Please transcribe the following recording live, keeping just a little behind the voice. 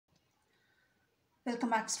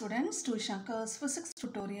Welcome back students to Shankar's Physics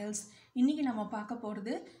Tutorials. இன்னைக்கு நம்ம பார்க்க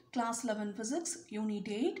போகிறது Class 11 Physics Unit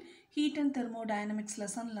 8 Heat and Thermodynamics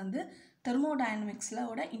lessonலேருந்து Thermodynamicsல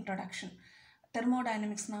ஓட Introduction.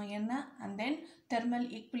 Thermodynamics என்ன and then thermal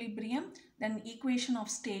equilibrium, then equation of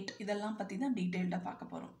state இதெல்லாம் பற்றி தான் டீட்டெயில்டாக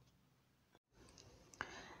பார்க்க போகிறோம்.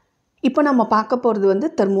 இப்போ நம்ம பார்க்க போகிறது வந்து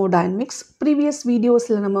thermodynamics. ப்ரீவியஸ்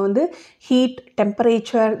வீடியோஸில் நம்ம வந்து ஹீட்,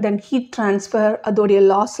 டெம்பரேச்சர், தென் ஹீட் ட்ரான்ஸ்ஃபர் அதோடைய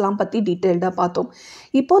லாஸ்லாம் பற்றி டீட்டெயில்டாக பார்த்தோம்.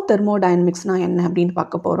 இப்போது தெர்மோடைனமிக்ஸ்னால் என்ன அப்படின்னு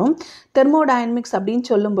பார்க்க போகிறோம். தெர்மோடைனமிக்ஸ் அப்படின்னு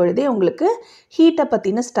சொல்லும் பொழுதே உங்களுக்கு ஹீட்டை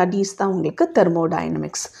பற்றின ஸ்டடீஸ் தான் உங்களுக்கு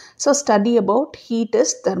thermodynamics. So study about heat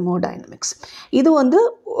is thermodynamics. இது வந்து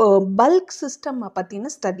பல்க் சிஸ்டம் பற்றின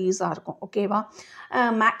ஸ்டடீஸாக இருக்கும். ஓகேவா?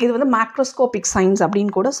 இது வந்து மேக்ரோஸ்கோபிக் சயின்ஸ்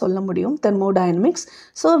அப்படின்னு கூட சொல்ல முடியும் thermodynamics.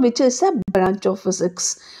 So which is a branch of physics.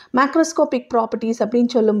 Macroscopic properties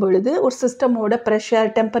அப்படின்னு சொல்லும் பொழுது ஒரு சிஸ்டமோட pressure,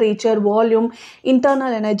 temperature, volume,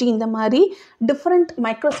 internal energy இந்த மாதிரி டிஃப்ரெண்ட்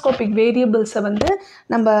மைக்ரோஸ்கோபிக் வேரியபிள்ஸை வந்து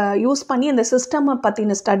நம்ம யூஸ் பண்ணி அந்த சிஸ்டமை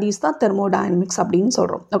பற்றின ஸ்டடீஸ் தான் தெர்மோடைனமிக்ஸ் அப்படின்னு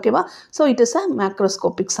சொல்கிறோம். ஓகேவா? So it is a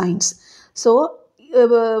macroscopic science. So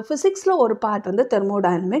ஃபிசிக்ஸில் ஒரு பார்ட் வந்து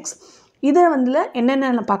தெர்மோடைனமிக்ஸ். இதை வந்து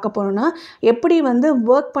என்னென்ன பார்க்க போகிறோன்னா, எப்படி வந்து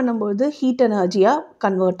ஒர்க் பண்ணும்போது ஹீட் எனர்ஜியாக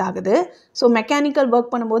கன்வெர்ட் ஆகுது, ஸோ மெக்கானிக்கல்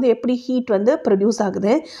ஒர்க் பண்ணும்போது எப்படி ஹீட் வந்து ப்ரொடியூஸ்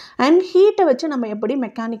ஆகுது, அண்ட் ஹீட்டை வச்சு நம்ம எப்படி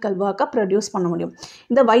மெக்கானிக்கல் ஒர்க்கை ப்ரொடியூஸ் பண்ண முடியும்,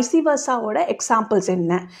 இந்த வைசிவர்ஸாவோட எக்ஸாம்பிள்ஸ்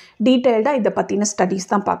என்ன, டீட்டெயில்டாக இதை பற்றின ஸ்டடீஸ்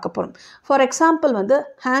தான் பார்க்க போகிறோம். ஃபார் எக்ஸாம்பிள் வந்து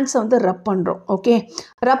ஹேண்ட்ஸை வந்து ரப் பண்ணுறோம். ஓகே,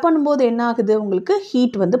 ரப் பண்ணும்போது என்ன ஆகுது, உங்களுக்கு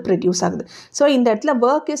ஹீட் வந்து ப்ரொடியூஸ் ஆகுது. ஸோ இந்த இடத்துல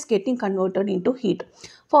work is getting converted into heat.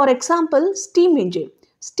 For example steam engine.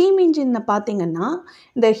 Steam இன்ஜினை பார்த்திங்கன்னா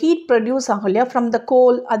இந்த ஹீட் ப்ரொடியூஸ் ஆகும் இல்லையா, ஃப்ரம் த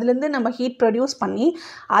கோல், அதுலேருந்து நம்ம ஹீட் ப்ரொடியூஸ் பண்ணி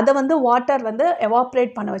அதை வந்து வாட்டர் வந்து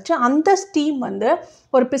எவாப்ரேட் பண்ண வச்சு அந்த ஸ்டீம் வந்து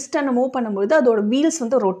ஒரு பிஸ்டனை மூவ் பண்ணும்போது அதோட வீல்ஸ்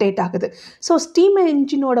வந்து ரொட்டேட் ஆகுது. ஸோ ஸ்டீம்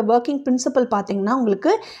இன்ஜினோட ஒர்க்கிங் பிரின்சிபல் பார்த்திங்கன்னா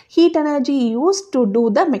உங்களுக்கு heat energy use to two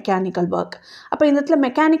the mechanical work. அப்போ இந்த இடத்துல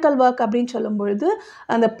மெக்கானிக்கல் ஒர்க் அப்படின்னு சொல்லும்பொழுது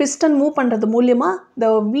அந்த பிஸ்டன் மூவ் பண்ணுறது மூலியமாக இந்த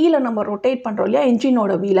வீலை நம்ம ரொட்டேட் பண்ணுறோம் இல்லையா,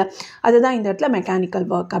 இன்ஜினோட வீலை, அதுதான் இந்த இடத்துல மெக்கானிக்கல்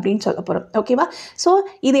ஒர்க் அப்படின்னு சொல்ல போகிறோம். ஓகேவா? ஸோ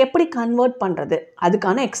இது எப்படி கன்வெர்ட் பண்ணுறது,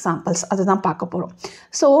 அதுக்கான எக்ஸாம்பிள்ஸ் அதுதான் பார்க்க போகிறோம்.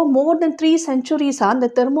 ஸோ மோர் தென் 3 centuries-ஆக இந்த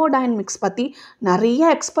தெர்மோடைனமிக்ஸ் பற்றி நிறைய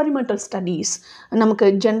எக்ஸ்பெரிமெண்டல் ஸ்டடீஸ் நமக்கு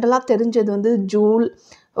ஜென்ரலாக தெரிஞ்சது வந்து joule,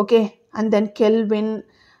 okay, and then kelvin,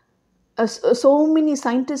 so many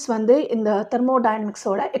scientist வந்து இந்த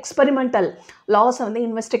தெர்மோடைனமிக்ஸோட எக்ஸ்பெரிமெண்டல் லாஸை வந்து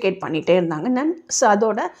இன்வெஸ்டிகேட் பண்ணிகிட்டே இருந்தாங்க. தென்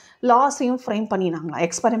அதோட லாஸையும் ஃப்ரேம் பண்ணினாங்களா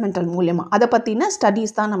எக்ஸ்பெரிமெண்டல் மூலியமாக. அதை பற்றின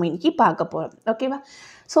ஸ்டடீஸ் தான் நம்ம இன்றைக்கி பார்க்க போகிறோம். ஓகேவா?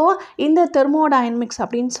 ஸோ இந்த தெர்மோடைனமிக்ஸ்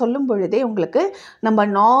அப்படின்னு சொல்லும் பொழுதே உங்களுக்கு நம்ம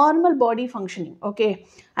normal body functioning, okay,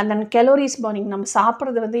 and then calories burning, நம்ம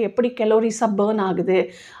சாப்பிட்றது வந்து எப்படி கெலோரிஸாக பேர்ன் ஆகுது,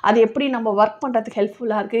 அது எப்படி நம்ம ஒர்க் பண்ணுறதுக்கு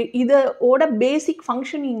ஹெல்ப்ஃபுல்லாக இருக்குது, இதோட பேசிக்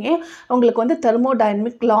ஃபங்க்ஷனிங்கே உங்களுக்கு வந்து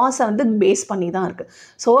தெர்மோடைனமிக் லாஸை வந்து பேஸ் பண்ணி தான் இருக்குது.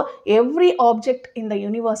 ஸோ எவ்ரி ஆப்ஜெக்ட் இந்த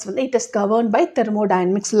யூனிவர்ஸ் வந்து it is govern by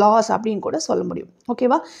thermodynamics loss அப்படின்னு கூட சொல்ல முடியும்.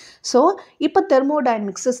 ஓகேவா? ஸோ இப்போ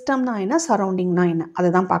தெர்மோடைனமிக் சிஸ்டம்னா என்ன, சரௌண்டிங்னா என்ன, அதை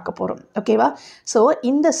தான் பார்க்க போகிறோம். ஓகேவா? ஸோ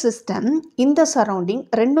இந்த சிஸ்டம், இந்த சரௌண்டிங்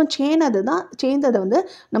ரெண்டும் சேர்ந்ததை வந்து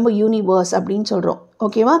நம்ம யூனிவர்ஸ் அப்படின்னு சொல்கிறோம்.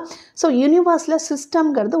 ஓகேவா? ஸோ யூனிவர்ஸில்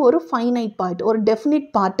சிஸ்டம்ங்கிறது ஒரு ஃபைனைட் பார்ட், ஒரு டெஃபினிட்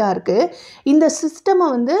பார்ட்டாக இருக்குது. இந்த சிஸ்டமை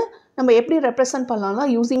வந்து நம்ம எப்படி ரெப்ரசன்ட் பண்ணலாம்னா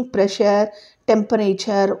using pressure,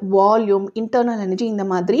 temperature, volume, internal energy, இந்த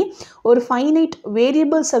மாதிரி ஒரு ஃபைனைட்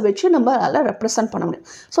வேரியபிள்ஸை வச்சு நம்ம அதில் ரெப்ரசன்ட் பண்ண முடியும்.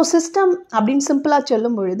 ஸோ சிஸ்டம் அப்படின்னு சிம்பிளாக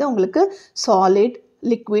சொல்லும் பொழுது உங்களுக்கு சாலிட்,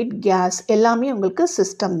 லிக்விட், கேஸ் எல்லாமே உங்களுக்கு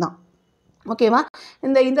சிஸ்டம் தான். ஓகேவா?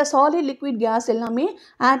 இந்த சாலிட், லிக்விட், கேஸ் எல்லாமே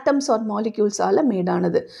ஆட்டம்ஸ் ஆர் மாலிக்யூல்ஸால்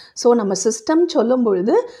மேடானது. ஸோ நம்ம சிஸ்டம் சொல்லும்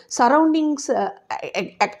பொழுது சரௌண்டிங்ஸ்,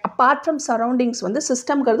 அப்பார்ட் ஃப்ரம் சரௌண்டிங்ஸ் வந்து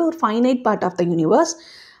சிஸ்டம்ங்கிறது ஒரு finite part of the universe.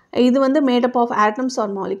 இது வந்து made up of atoms R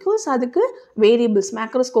molecules. அதுக்கு variables,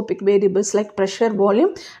 macroscopic variables like pressure,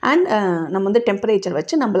 volume and நம்ம வந்து டெம்பரேச்சர்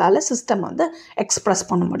வச்சு நம்மளால் சிஸ்டம் வந்து எக்ஸ்ப்ரெஸ்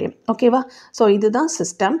பண்ண முடியும். ஓகேவா? ஸோ இதுதான்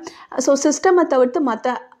சிஸ்டம். ஸோ சிஸ்டமை தவிர்த்து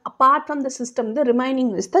மற்ற apart from the system the remaining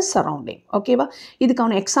is the surrounding. ஓகேவா?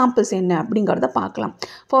 இதுக்கான எக்ஸாம்பிள்ஸ் என்ன அப்படிங்கிறத பார்க்கலாம்.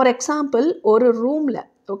 ஃபார் எக்ஸாம்பிள் ஒரு ரூமில்,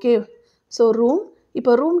 ஓகே, ஸோ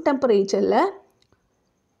இப்போ ரூம் டெம்பரேச்சரில்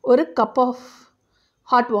ஒரு கப் ஆஃப்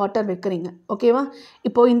ஹாட் வாட்டர் வைக்கிறீங்க. ஓகேவா?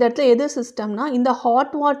 இப்போது இந்த இடத்துல எது சிஸ்டம்னா, இந்த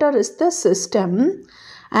hot water is the system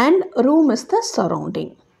and room is the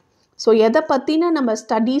surrounding. So எதை பற்றின நம்ம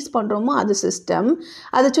ஸ்டடீஸ் பண்ணுறோமோ அது சிஸ்டம்,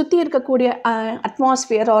 அதை சுற்றி இருக்கக்கூடிய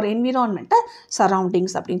அட்மாஸ்ஃபியர் ஆர் என்விரான்மெண்ட்டை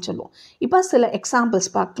சரௌண்டிங்ஸ் அப்படின்னு சொல்லுவோம். இப்போ சில எக்ஸாம்பிள்ஸ்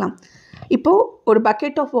பார்க்கலாம். இப்போது ஒரு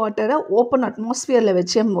பக்கெட் ஆஃப் வாட்டரை ஓப்பன் அட்மாஸ்ஃபியரில்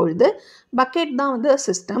வச்சும்பொழுது பக்கெட் தான் வந்து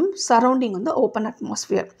சிஸ்டம், சரௌண்டிங் வந்து ஓப்பன்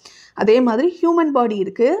அட்மாஸ்ஃபியர். அதே மாதிரி ஹியூமன் பாடி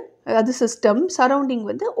இருக்குது, அது சிஸ்டம், சரௌண்டிங்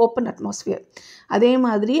வந்து ஓப்பன் அட்மாஸ்ஃபியர். அதே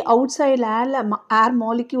மாதிரி அவுட் சைடில் ஏர்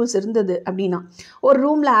மாலிக்யூல்ஸ் இருந்தது அப்படின்னா, ஒரு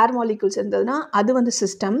ரூமில் ஏர் மாலிக்யூல்ஸ் இருந்ததுன்னா அது வந்து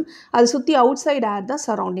சிஸ்டம், அது சுற்றி அவுட் சைடு ஏர் தான்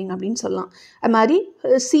சரௌண்டிங் அப்படின்னு சொல்லலாம். அது மாதிரி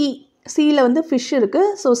சீயில் வந்து ஃபிஷ்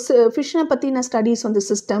இருக்குது. ஸோ ஃபிஷ்ஷை பற்றின ஸ்டடீஸ் வந்து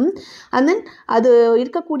சிஸ்டம், அண்ட் தென் அது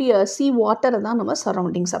இருக்கக்கூடிய வாட்டரை தான் நம்ம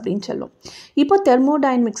சரௌண்டிங்ஸ் அப்படின்னு சொல்லுவோம். இப்போ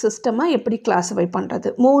தெர்மோடைனமிக் சிஸ்டமை எப்படி கிளாஸிஃபை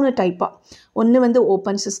பண்ணுறது? 3 டைப்பாக. ஒன்று வந்து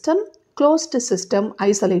open system, closed system,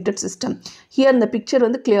 isolated system. Here இந்த பிக்சர்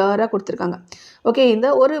வந்து கிளியராக கொடுத்துருக்காங்க. ஓகே, இந்த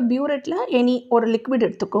ஒரு பியூரெட்டில் ஒரு லிக்விட்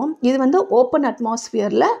எடுத்துக்கும், இது வந்து ஓப்பன்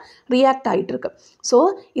அட்மாஸ்ஃபியரில் ரியாக்ட் ஆகிட்டு இருக்கு. ஸோ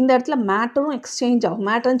இந்த இடத்துல மேட்டரும் எக்ஸ்சேஞ்ச் ஆகும்.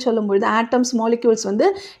 மேட்டர்னு சொல்லும்பொழுது ஆட்டம்ஸ் மாலிக்யூல்ஸ் வந்து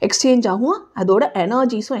எக்ஸ்சேஞ்ச் ஆகும், அதோட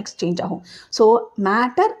எனர்ஜிஸும் எக்ஸ்சேஞ்ச் ஆகும். So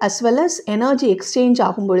matter as well as energy exchange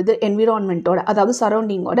ஆகும் பொழுது என்விரான்மெண்ட்டோட, அதாவது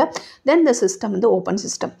சரௌண்டிங்கோட, தென் த சிஸ்டம் வந்து ஓப்பன்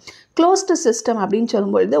சிஸ்டம். க்ளோஸ்டு சிஸ்டம் அப்படின்னு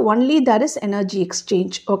சொல்லும்பொழுது only there is energy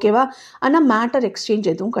exchange, ஓகேவா, ஆனால் மேட்டர்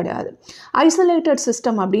எக்ஸ்சேஞ்ச் எதுவும் கிடையாது. ஐசோலேட்டட்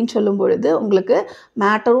சிஸ்டம் அப்படின்னு சொல்லும்பொழுது உங்களுக்கு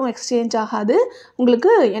மேட்டரும் எக்ஸ்சேஞ்ச் ஆகாது,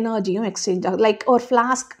 உங்களுக்கு எனர்ஜியும் எக்ஸ்சேஞ்ச் ஆகுது. லைக் ஒரு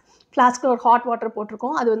ஃப்ளாஸ்கில் ஒரு ஹாட் வாட்டர்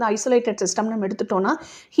போட்டிருக்கோம், அது வந்து ஐசோலேட்டட் சிஸ்டம் நம்ம எடுத்துட்டோம்னா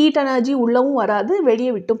ஹீட் எனர்ஜி உள்ளவும் வராது,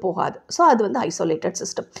 வெளியே விட்டும் போகாது. ஸோ அது வந்து ஐசோலேட்டட்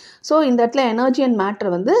சிஸ்டம். ஸோ இந்த இடத்துல எனர்ஜி அண்ட்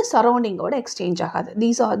மேட்டர் வந்து சரௌண்டிங்கோட எக்ஸ்சேஞ்ச் ஆகாது.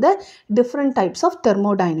 These are the different types of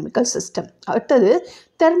thermodynamical system. அடுத்தது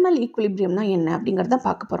தெர்மல் ஈக்குலிபிரியம்னா என்ன அப்படிங்கிறத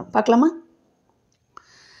பார்க்க போகிறோம். பார்க்கலாமா?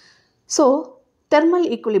 ஸோ தெர்மல்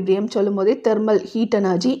ஈக்குலிபிரியம் சொல்லும் போதே தெர்மல் ஹீட்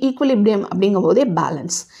எனர்ஜி, ஈக்குலிபிரியம் அப்படிங்கும் போதே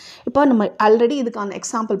பேலன்ஸ். இப்போ நம்ம ஆல்ரெடி இதுக்கான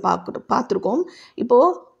எக்ஸாம்பிள் பார்த்துருக்கோம்.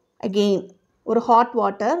 இப்போது அகெயின் ஒரு ஹாட்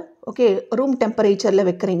வாட்டர், ஓகே, ரூம் டெம்பரேச்சரில்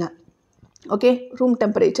வைக்கிறீங்க. ஓகே, ரூம்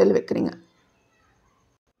டெம்பரேச்சரில் வைக்கிறீங்க.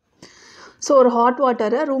 ஸோ ஒரு ஹாட்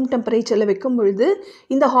வாட்டரை ரூம் டெம்பரேச்சரில் வைக்கும் பொழுது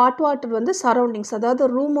இந்த ஹாட் வாட்டர் வந்து சரௌண்டிங்ஸ்,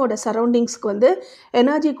 அதாவது ரூமோட சரௌண்டிங்ஸ்க்கு வந்து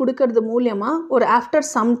எனர்ஜி கொடுக்கறது மூலியமாக ஒரு ஆஃப்டர்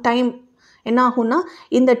சம் டைம் என்ன ஆகும்னா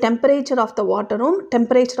இந்த temperature of the வாட்டரும்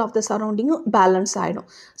temperature of the சரௌண்டிங்கும் balance ஆகிடும்.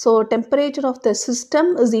 So temperature of the system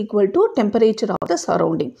is equal to temperature of the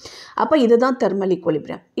surrounding. அப்போ இதுதான் தெர்மல்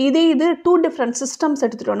ஈக்குலிபிரியம். இது 2 டிஃப்ரெண்ட் சிஸ்டம்ஸ்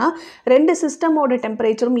எடுத்துட்டோன்னா 2 சிஸ்டமோட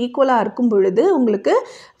டெம்பரேச்சரும் ஈக்குவலாக இருக்கும் பொழுது உங்களுக்கு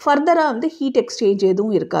ஃபர்தராக வந்து ஹீட் எக்ஸ்சேஞ்ச்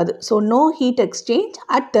எதுவும் இருக்காது. So no heat exchange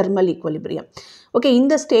at thermal equilibrium. Okay,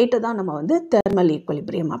 இந்த ஸ்டேட்டை தான் நம்ம வந்து தெர்மல்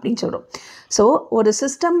ஈக்குலிபிரியம் அப்படின்னு சொல்கிறோம். ஸோ ஒரு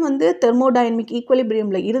சிஸ்டம் வந்து தெர்மோடைனமிக்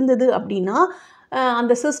ஈக்குலிபிரியமில் இருந்தது அப்படின்னா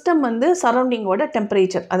அந்த சிஸ்டம் வந்து சரௌண்டிங்கோட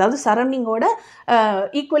டெம்பரேச்சர், அதாவது சரௌண்டிங்கோட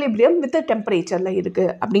ஈக்குலிபிரியம் வித் டெம்பரேச்சரில்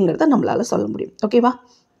இருக்குது அப்படிங்கிறத நம்மளால் சொல்ல முடியும். ஓகேவா?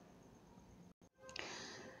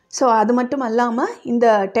 ஸோ அது மட்டும் இல்லாமல் இந்த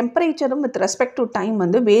டெம்பரேச்சரும் வித் ரெஸ்பெக்ட் டு டைம்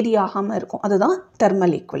வந்து வேரி ஆகாமல் இருக்கும். அதுதான்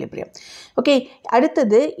தெர்மல் ஈக்குலிபிரியம். ஓகே,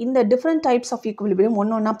 அடுத்தது இந்த டிஃப்ரெண்ட் டைப்ஸ் ஆஃப் ஈக்குலிபிரியம்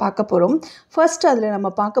ஒன்று ஒன்றா பார்க்க போகிறோம். ஃபர்ஸ்ட் அதில்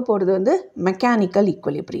நம்ம பார்க்க போகிறது வந்து மெக்கானிக்கல்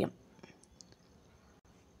ஈக்குலிபிரியம்.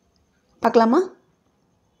 பார்க்கலாமா?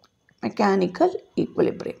 Mechanical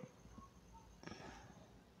equilibrium.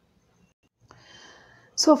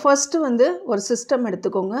 ஸோ ஃபஸ்ட்டு வந்து ஒரு சிஸ்டம்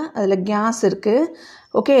எடுத்துக்கோங்க, அதில் கேஸ் இருக்குது.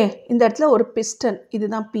 ஓகே, இந்த இடத்துல ஒரு பிஸ்டன்,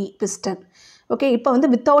 இதுதான் பிஸ்டன். ஓகே, இப்போ வந்து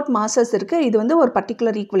வித்தவுட் மாசஸ் இருக்குது. இது வந்து ஒரு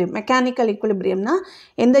பர்டிகுலர் ஈக்குலிபிரியம். மெக்கானிக்கல் ஈக்குலிபிரியம்னா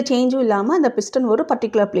எந்த சேஞ்சும் இல்லாமல் அந்த பிஸ்டன் ஒரு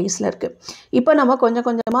பர்டிகுலர் பிளேஸில் இருக்குது. இப்போ நம்ம கொஞ்சம்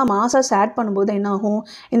கொஞ்சமாக மாசஸ் ஆட் பண்ணும்போது என்ன ஆகும்,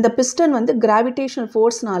 இந்த பிஸ்டன் வந்து கிராவிடேஷனல்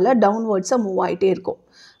ஃபோர்ஸ்னால டவுன்வர்ட்ஸாக மூவ் ஆகிட்டே இருக்கும்.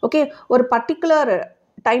 ஓகே, ஒரு பர்டிகுலர்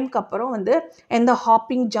டைம்க்கு அப்புறம் வந்து எந்த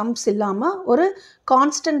ஹாப்பிங் ஜம்ப்ஸ் இல்லாமல் ஒரு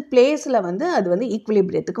கான்ஸ்டன்ட் பிளேஸில் வந்து அது வந்து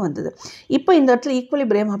ஈக்குலிபிரியத்துக்கு வந்தது. இப்போ இந்த இடத்துல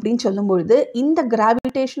ஈக்குலிபிரியம் அப்படின்னு சொல்லும்பொழுது இந்த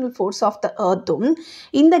கிராவிடேஷனல் ஃபோர்ஸ் ஆஃப் த எர்த்தும்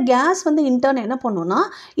இந்த கேஸ் வந்து இன்டர்ன் என்ன பண்ணுன்னா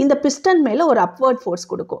இந்த பிஸ்டன் மேலே ஒரு அப்வர்ட் ஃபோர்ஸ்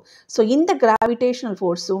கொடுக்கும். ஸோ இந்த கிராவிடேஷனல்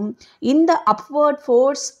ஃபோர்ஸும் இந்த upward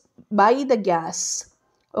force by the case,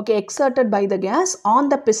 okay, exerted by the case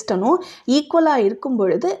on the பிஸ்டனும் ஈக்குவலாக இருக்கும்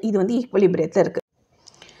பொழுது இது வந்து ஈக்குலிபிரியத்தில் இருக்குது.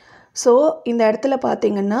 ஸோ இந்த இடத்துல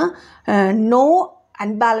பார்த்தீங்கன்னா நோ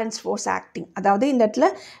அன்பேலன்ஸ் ஃபோர்ஸ் ஆக்டிங், அதாவது இந்த இடத்துல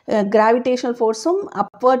கிராவிடேஷனல் ஃபோர்ஸும்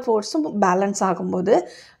அப்வர்ட் ஃபோர்ஸும் பேலன்ஸ் ஆகும்போது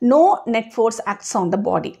no net force acts on the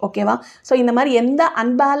பாடி. ஓகேவா? ஸோ இந்த மாதிரி எந்த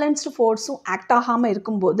அன்பேலன்ஸ்டு ஃபோர்ஸும் ஆக்ட் ஆகாமல்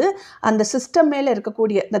இருக்கும்போது அந்த சிஸ்டம் மேலே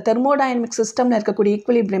இருக்கக்கூடிய இந்த தெர்மோடைனமிக் சிஸ்டமில் இருக்கக்கூடிய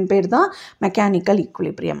ஈக்குலிபிரியம் பேர் தான் மெக்கானிக்கல்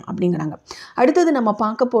ஈக்குலிபிரியம் அப்படிங்கிறாங்க. அடுத்தது நம்ம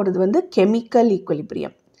பார்க்க போகிறது வந்து chemical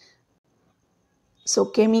equilibrium. So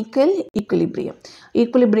chemical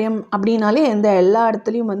equilibrium அப்படின்னாலே எல்லா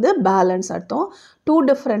இடத்துலையும் வந்து பேலன்ஸ் அர்த்தம். 2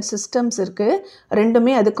 டிஃப்ரெண்ட் சிஸ்டம்ஸ் இருக்குது,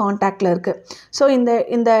 ரெண்டுமே அது காண்டாக்டில் இருக்குது. ஸோ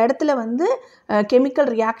இந்த இடத்துல வந்து கெமிக்கல்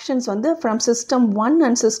ரியாக்ஷன்ஸ் வந்து ஃப்ரம் சிஸ்டம் 1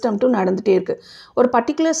 அண்ட் சிஸ்டம் 2 நடந்துகிட்டே இருக்குது. ஒரு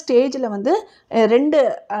பர்டிகுலர் ஸ்டேஜில் வந்து 2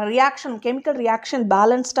 கெமிக்கல் ரியாக்ஷன்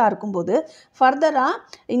பேலன்ஸ்டாக இருக்கும்போது ஃபர்தராக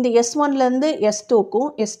இந்த S1லேருந்து S2க்கும்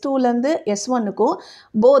S2லேருந்து S1க்கும்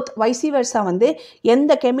போத் வைசி வெர்சா வந்து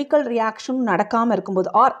எந்த கெமிக்கல் ரியாக்ஷனும் நடக்காமல்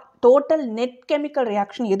இருக்கும்போது R total net chemical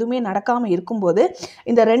reaction எதுவுமே நடக்காமல் இருக்கும்போது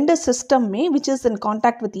இந்த ரெண்டு சிஸ்டம்மே which is in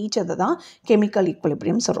contact with each other தான் chemical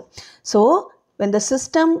equilibrium சொல்கிறோம். So when the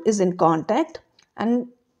system is in contact and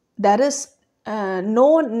there is no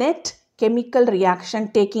net chemical reaction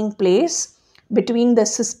taking place between the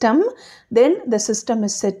system, then the system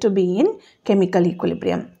is said to be in chemical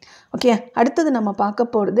equilibrium. Okay, அடுத்தது நம்ம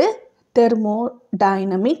பார்க்க போகிறது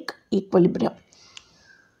thermodynamic equilibrium.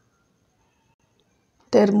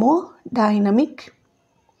 Thermodynamic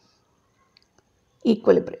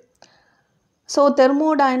equilibrium. So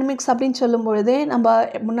thermodynamics அப்படின்னு சொல்லும் பொழுதே நம்ம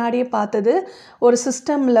முன்னாடியே பார்த்தது ஒரு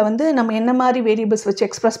சிஸ்டமில் வந்து நம்ம என்ன மாதிரி வேரியபிள்ஸ் வச்சு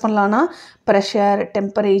எக்ஸ்ப்ரெஸ் பண்ணலான்னா ப்ரெஷர்,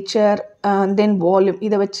 டெம்பரேச்சர், தென் வால்யூம்,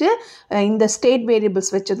 இதை வச்சு இந்த ஸ்டேட்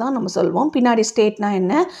வேரியபிள்ஸ் வச்சு தான் நம்ம சொல்வோம். பின்னாடி ஸ்டேட்னா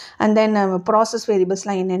என்ன அண்ட் தென் ப்ராசஸ்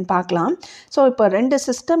வேரியபிள்ஸ்லாம் என்னென்னு பார்க்கலாம். ஸோ இப்போ ரெண்டு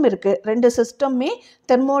சிஸ்டம் இருக்குது, ரெண்டு சிஸ்டமே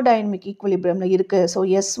தெர்மோடைனமிக் ஈக்குவலிபிரியமில் இருக்குது. ஸோ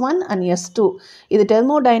S1 அண்ட் S2 இது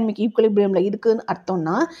தெர்மோடைனமிக் ஈக்குவலிபிரியமில் இருக்குதுன்னு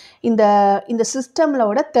அர்த்தம்னா இந்த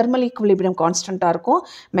சிஸ்டம்லோட தெர்மல் ஈக்குவலிபிரியம் கான்ஸ்டண்ட்டாக இருக்கும்,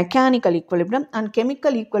 mechanical equilibrium and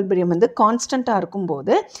chemical equilibrium வந்து கான்ஸ்டண்ட்டாக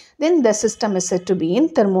இருக்கும்போது தென் the system is set to be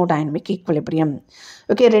in thermodynamic equilibrium.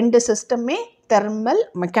 Okay, ரெண்டு சிஸ்டமே தெர்மல்,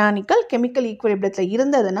 மெக்கானிக்கல், கெமிக்கல் ஈக்குவலிபிரியத்தில்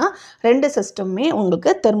இருந்ததுன்னா ரெண்டு சிஸ்டமே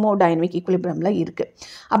உங்களுக்கு தெர்மோடைனமிக் ஈக்குவலிபிரியமில் இருக்குது.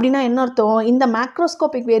 அப்படின்னா என்ன அர்த்தம்? இந்த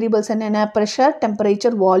மேக்ரோஸ்கோபிக் வேரியபிள்ஸ் என்னென்ன, ப்ரெஷர்,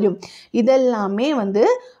 டெம்பரேச்சர், வால்யூம், இதெல்லாமே வந்து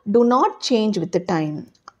to not change with time.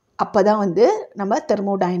 அப்போ தான் வந்து நம்ம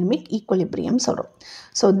தெர்மோடைனமிக் ஈக்குவலிபிரியம் சொல்கிறோம்.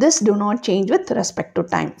 So this to not change with respect to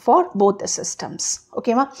time for both the systems.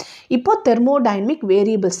 ஓகேவா? இப்போ தெர்மோடைனமிக்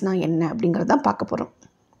வேரியபிள்ஸ்னால் என்ன அப்படிங்கிறதான் பார்க்க போகிறோம்.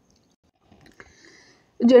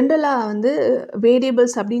 ஜென்ரலாக வந்து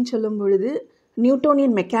வேரியபிள்ஸ் அப்படின்னு சொல்லும் பொழுது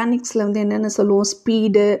நியூட்டோனியன் மெக்கானிக்ஸில் வந்து என்னென்ன சொல்லுவோம்,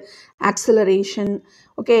 speed, acceleration,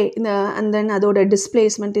 okay, and then அதோட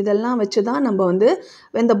டிஸ்பிளேஸ்மெண்ட், இதெல்லாம் வச்சு தான் நம்ம வந்து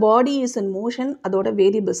when the body is in motion அதோட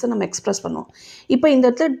வேரியபிள்ஸை நம்ம எக்ஸ்ப்ரெஸ் பண்ணுவோம். இப்போ இந்த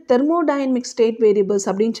இடத்துல தெர்மோடைனமிக் ஸ்டேட் வேரியபிள்ஸ்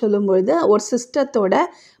அப்படின்னு சொல்லும்பொழுது ஒரு சிஸ்டத்தோட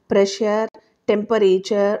ப்ரெஷர்,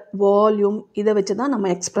 டெம்பரேச்சர், வால்யூம், இதை வச்சு தான் நம்ம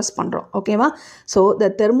எக்ஸ்ப்ரெஸ் பண்ணுறோம். ஓகேவா? ஸோ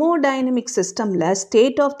த தெர்மோடைனமிக் சிஸ்டமில்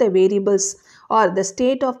state of the variables R the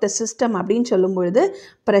state of the system அப்படின்னு சொல்லும் பொழுது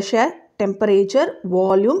pressure, temperature,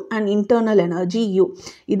 volume and internal energy U,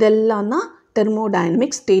 இதெல்லாம் தான்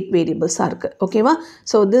தெர்மோடைனமிக் ஸ்டேட் வேரியபிள்ஸாக இருக்குது. ஓகேவா?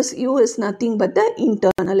 So this U is nothing but the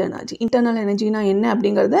internal energy. Internal எனர்ஜினா என்ன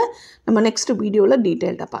அப்படிங்கிறத நம்ம நெக்ஸ்ட் வீடியோவில்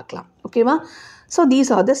டீட்டெயில்டாக பார்க்கலாம். ஓகேவா? So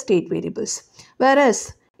these are the state variables. Whereas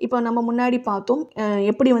இப்போ நம்ம முன்னாடி பார்த்தோம்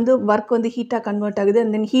எப்படி வந்து ஒர்க் வந்து ஹீட்டாக கன்வெர்ட் ஆகுது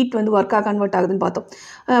அண்ட் தென் ஹீட் வந்து ஒர்க்காக கன்வெர்ட் ஆகுதுன்னு பார்த்தோம்.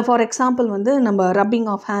 ஃபார் எக்ஸாம்பிள் வந்து நம்ம ரப்பிங்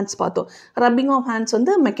ஆஃப் ஹேண்ட்ஸ் பார்த்தோம். ரப்பிங் ஆஃப் ஹேண்ட்ஸ்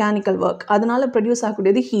வந்து மெக்கானிக்கல் ஒர்க், அதனால் ப்ரொடியூஸ்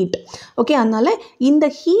ஆகக்கூடியது ஹீட். ஓகே, அதனால் இந்த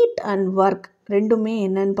ஹீட் அண்ட் ஒர்க் ரெண்டுமே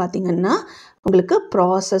என்னன்னு பார்த்தீங்கன்னா உங்களுக்கு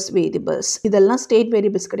ப்ராசஸ் வேரியபிள்ஸ். இதெல்லாம் ஸ்டேட்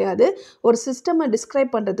வேரியபிள்ஸ் கிடையாது. ஒரு சிஸ்டமை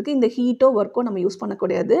டிஸ்கிரைப் பண்ணுறதுக்கு இந்த ஹீட்டோ ஒர்க்கோ நம்ம யூஸ்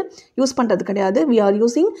பண்ணுறது கிடையாது. We are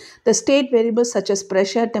using the state variables such as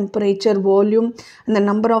pressure, temperature, volume, அந்த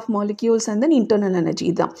number of molecules and then internal energy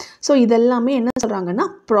தான். ஸோ இதெல்லாமே என்ன சொல்கிறாங்கன்னா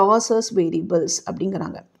ப்ராசஸ் வேரியபிள்ஸ்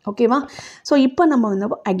அப்படிங்கிறாங்க. ஓகேவா? ஸோ இப்போ நம்ம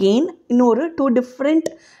வந்து அகெயின் இன்னொரு 2 டிஃப்ரெண்ட்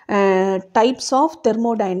டைப்ஸ் ஆஃப்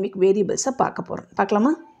தெர்மோடைனமிக் வேரியபிள்ஸை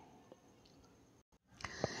பார்க்கலாமா?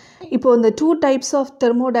 இப்போ இந்த 2 டைப்ஸ் ஆஃப்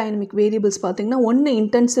தெர்மோடைனமிக் வேரியபிள்ஸ் பார்த்திங்கன்னா ஒன்று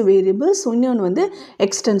இன்டென்சிவ் வேரியபிள்ஸ், இன்னொன்று வந்து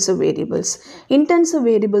எக்ஸ்டென்சிவ் வேரியபிள்ஸ். இன்டென்சிவ்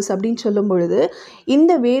வேரியபிள்ஸ் அப்படின்னு சொல்லும் பொழுது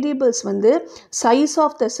இந்த வேரியபிள்ஸ் வந்து size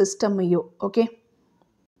of the சிஸ்டமையோ, okay,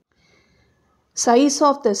 size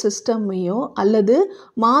of the சிஸ்டமையோ அல்லது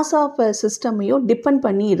மாஸ் ஆஃப் அ சிஸ்டமையோ டிபெண்ட்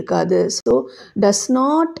பண்ணி இருக்காது. So does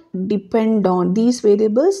not depend on these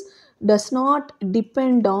variables does not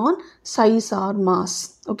depend on size or mass.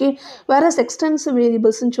 Okay, whereas extensive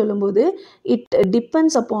variables in சொல்லும்போது it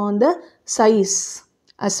depends upon the size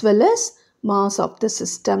as well as mass of the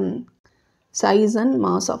system. Size and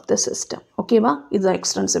mass of the system. Okay வா? இது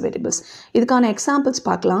extensive variables. இதுக்கான examples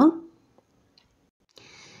பார்க்கலாம்.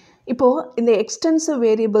 இப்போது இந்த extensive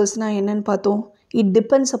வேரியபிள்ஸ்னால் என்னென்னு பார்த்தோம். It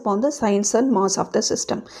depends upon the size and mass of the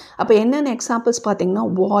system. அப்போ என்னென்ன எக்ஸாம்பிள்ஸ் பார்த்தீங்கன்னா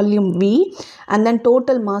volume V and then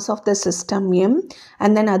total mass of the system M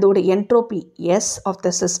and then அதோட entropy S of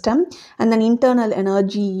the system and then internal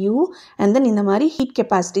energy U and then இந்த மாதிரி heat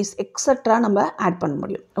capacities etc. நம்ம add பண்ண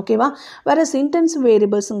முடியும். ஓகேவா? வேறு இன்டென்சிவ்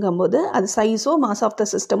வேரியபிள்ஸுங்கும்போது அது சைஸோ மாஸ் ஆஃப்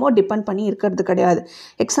த சிஸ்டமோ டிபெண்ட் பண்ணி இருக்கிறது கிடையாது.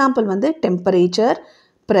 எக்ஸாம்பிள் வந்து temperature,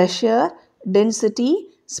 pressure, density,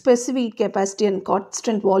 specific capacity and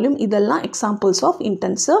constant volume, இதெல்லாம் examples of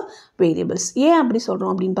intensive variables. ஏன் அப்படி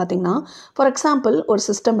சொல்கிறோம் அப்படின்னு பார்த்தீங்கன்னா, ஃபார் எக்ஸாம்பிள் ஒரு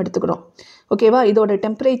சிஸ்டம் எடுத்துக்கிறோம். ஓகேவா? இதோட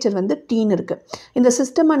டெம்பரேச்சர் வந்து Tன்னு இருக்குது. இந்த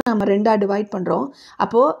சிஸ்டமை நம்ம ரெண்டாக டிவைட் பண்ணுறோம்.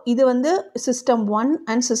 அப்போது இது வந்து சிஸ்டம் 1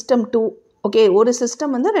 அண்ட் சிஸ்டம் 2. ஓகே, ஒரு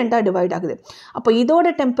சிஸ்டம் வந்து ரெண்டாக டிவைட் ஆகுது. அப்போ இதோட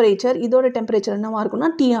டெம்பரேச்சர் என்னவாக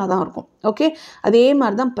இருக்கும்னா Tஆக தான் இருக்கும். ஓகே, அதே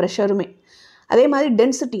மாதிரி தான் ப்ரெஷருமே. அதே மாதிரி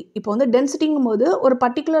டென்சிட்டி, இப்போ வந்து டென்சிட்டிங்கும் போது ஒரு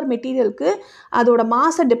பர்டிகுலர் மெட்டீரியலுக்கு அதோட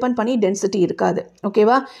மாஸை டிபெண்ட் பண்ணி டென்சிட்டி இருக்காது.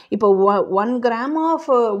 ஓகேவா? இப்போ 1 கிராம் ஆஃப்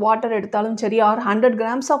வாட்டர் எடுத்தாலும் சரி, ஆர் 100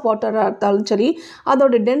 கிராம்ஸ் ஆஃப் வாட்டர் எடுத்தாலும் சரி,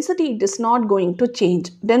 அதோட density it is not going to change.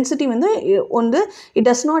 Density வந்து it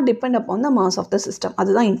does not depend upon the mass of the system.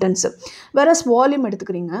 அதுதான் இன்டென்சிவ். வேறஸ் வால்யூம்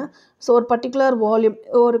எடுத்துக்கிறீங்க. ஸோ ஒரு பர்டிகுலர் வால்யூம்,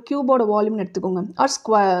 ஒரு கியூபோட வால்யூம்னு எடுத்துக்கோங்க, ஆர்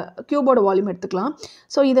கியூபோட வால்யூம் எடுத்துக்கலாம்.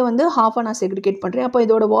 ஸோ இதை வந்து ஹாஃபாக நான் செக்ரிகேட் பண்ணுறேன். அப்போ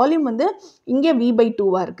இதோட வால்யூம் வந்து இங்கே V/2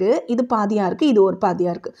 இருக்குது, இது பாதியாக இருக்குது, இது ஒரு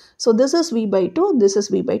பாதியாக இருக்குது. So this is V/2, this is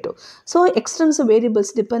V/2. So extensive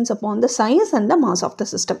variables depends upon the size and the mass of the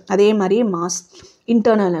system. அதே மாதிரியே மாஸ்,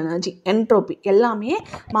 இன்டர்னல் எனர்ஜி, என்ட்ரோபி எல்லாமே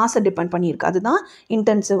மாஸை டிபெண்ட் பண்ணியிருக்கு. அதுதான்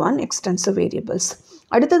இன்டென்சிவ் அண்ட் எக்ஸ்டென்சிவ் வேரியபிள்ஸ்.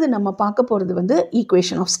 அடுத்தது நம்ம பார்க்க போகிறது வந்து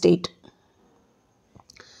equation of state.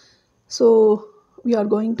 So we are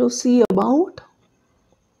going to see about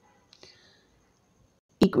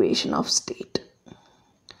equation of state.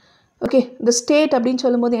 Okay, the state அப்படின்னு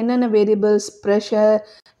சொல்லும்போது என்னென்ன வேரியபிள்ஸ், ப்ரெஷர்,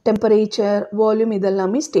 டெம்பரேச்சர், வால்யூம்,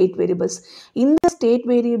 இதெல்லாமே ஸ்டேட் வேரியபிள்ஸ். இந்த ஸ்டேட்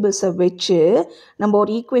வேரியபிள்ஸை வச்சு நம்ம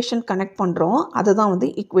ஒரு ஈக்குவேஷன் கனெக்ட் பண்ணுறோம். அதுதான் வந்து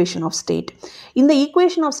ஈக்குவேஷன் ஆஃப் ஸ்டேட். இந்த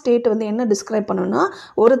ஈக்குவேஷன் ஆஃப் ஸ்டேட் வந்து என்ன டிஸ்கிரைப் பண்ணணும்னா,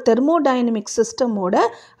 ஒரு தெர்மோடைனமிக் சிஸ்டமோட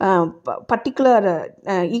பர்டிகுலர்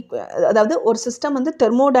அதாவது ஒரு சிஸ்டம் வந்து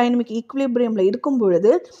தெர்மோடைனமிக் ஈக்குலிபிரியமில் இருக்கும்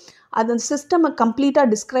பொழுது அந்த சிஸ்டமை கம்ப்ளீட்டாக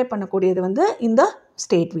டிஸ்கிரைப் பண்ணக்கூடியது வந்து இந்த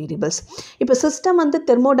ஸ்டேட் வேரியபிள்ஸ். இப்போ சிஸ்டம் வந்து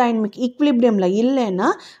தெர்மோடைனமிக் ஈக்குலிபிரியமில் இல்லைன்னா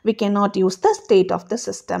we cannot use the state of the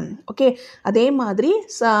system. Okay, அதே மாதிரி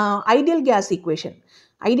ideal case equation.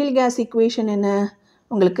 Ideal case equation என்ன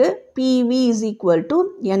உங்களுக்கு? PV is equal to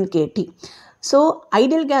NKT. So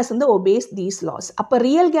ideal case வந்து obeys these laws. அப்போ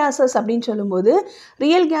ரியல் கேஸஸ் அப்படின்னு சொல்லும்போது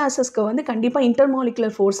ரியல் கேஸஸ்க்கு வந்து கண்டிப்பாக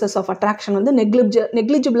இன்டர்மாலிகுலர் ஃபோர்ஸஸ் ஆஃப் அட்ராக்ஷன் வந்து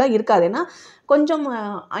நெக்லிஜிபிளாக இருக்காது. ஏன்னா கொஞ்சம்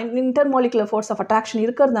இன்டர்மாலிகுலர் ஃபோர்ஸ் ஆஃப் அட்ராக்ஷன்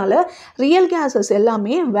இருக்கிறதுனால ரியல் கேஸஸ்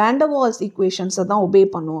எல்லாமே வேண்டவால்ஸ் ஈக்குவேஷன்ஸை தான் ஒபே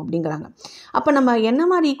பண்ணும் அப்படிங்கிறாங்க. அப்போ நம்ம என்ன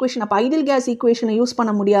மாதிரி ஈக்குவேஷன், அப்போ ஐடியல் கேஸ் ஈக்குவேஷனை யூஸ்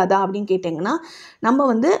பண்ண முடியாதா அப்படின்னு கேட்டிங்கன்னா, நம்ம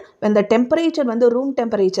வந்து அந்த டெம்பரேச்சர் வந்து ரூம்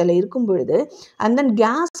டெம்பரேச்சரில் இருக்கும் பொழுது அண்ட் தென்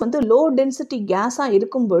கேஸ் வந்து லோ டென்சிட்டி கேஸாக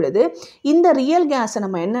இருக்கும் பொழுது இந்த ரியல் கேஸை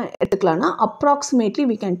நம்ம என்ன எடுத்துக்கலாம்னா approximately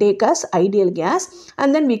we can take as ideal gas and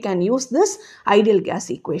then we can use this ideal gas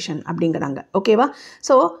equation அப்படிங்கிறாங்க. ஓகேவா?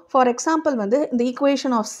 ஸோ ஃபார் எக்ஸாம்பிள் வந்து இந்த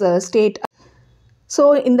ஈக்குவேஷன் ஆஃப் ஸ்டேட், ஸோ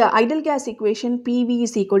இந்த ideal case equation PV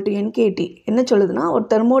is equal to NKT என்ன சொல்லுதுன்னா, ஒரு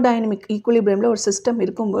thermodynamic ஈக்குலிபிரியமில் ஒரு system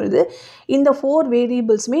இருக்கும்பொழுது இந்த 4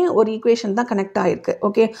 வேரியபிள்ஸுமே ஒரு ஈக்குவேஷன் தான் கனெக்ட் ஆகிருக்கு.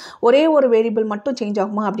 ஓகே, ஒரே ஒரு வேரியபிள் மட்டும் சேஞ்ச்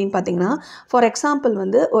ஆகுமா அப்படின்னு பார்த்தீங்கன்னா, ஃபார் எக்ஸாம்பிள்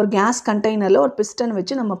வந்து ஒரு கேஸ் கண்டெய்னரில் ஒரு பிஸ்டன்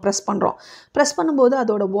வச்சு நம்ம ப்ரெஸ் பண்ணுறோம். ப்ரெஸ் பண்ணும்போது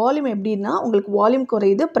அதோட வால்யூம் எப்படின்னா, உங்களுக்கு வால்யூம்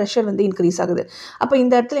குறையுது, ப்ரெஷர் வந்து இன்க்ரீஸ் ஆகுது. அப்போ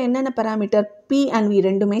இந்த இடத்துல என்னென்ன பேராமீட்டர் P and V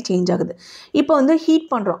ரெண்டுமே சேஞ்ச் ஆகுது. இப்போ வந்து ஹீட்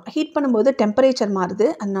பண்ணுறோம். ஹீட் பண்ணும்போது டெம்பரேச்சர் மாறுது,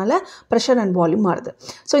 அதனால ப்ரெஷர் அண்ட் வால்யூம் மாறுது.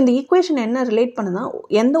 ஸோ இந்த ஈக்குவேஷன் என்ன ரிலேட் பண்ணுன்னா,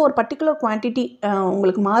 எந்த ஒரு பர்டிகுலர் குவான்டிட்டி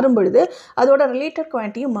உங்களுக்கு மாறும் பொழுது அதோட ரிலேட்டட்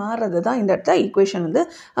குவான்டிட்டியும் மாறுறது தான் இந்த இடத்துல ஈக்குவேஷன் வந்து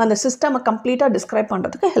அந்த சிஸ்டமை கம்ப்ளீட்டாக டிஸ்கிரைப்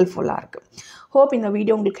பண்ணுறதுக்கு ஹெல்ப்ஃபுல்லாக இருக்குது. ஹோப் இந்த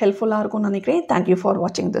வீடியோ உங்களுக்கு ஹெல்ப்ஃபுல்லாக இருக்கும்னு நினைக்கிறேன். தேங்க்யூ ஃபார்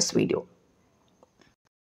வாட்சிங் திஸ் வீடியோ.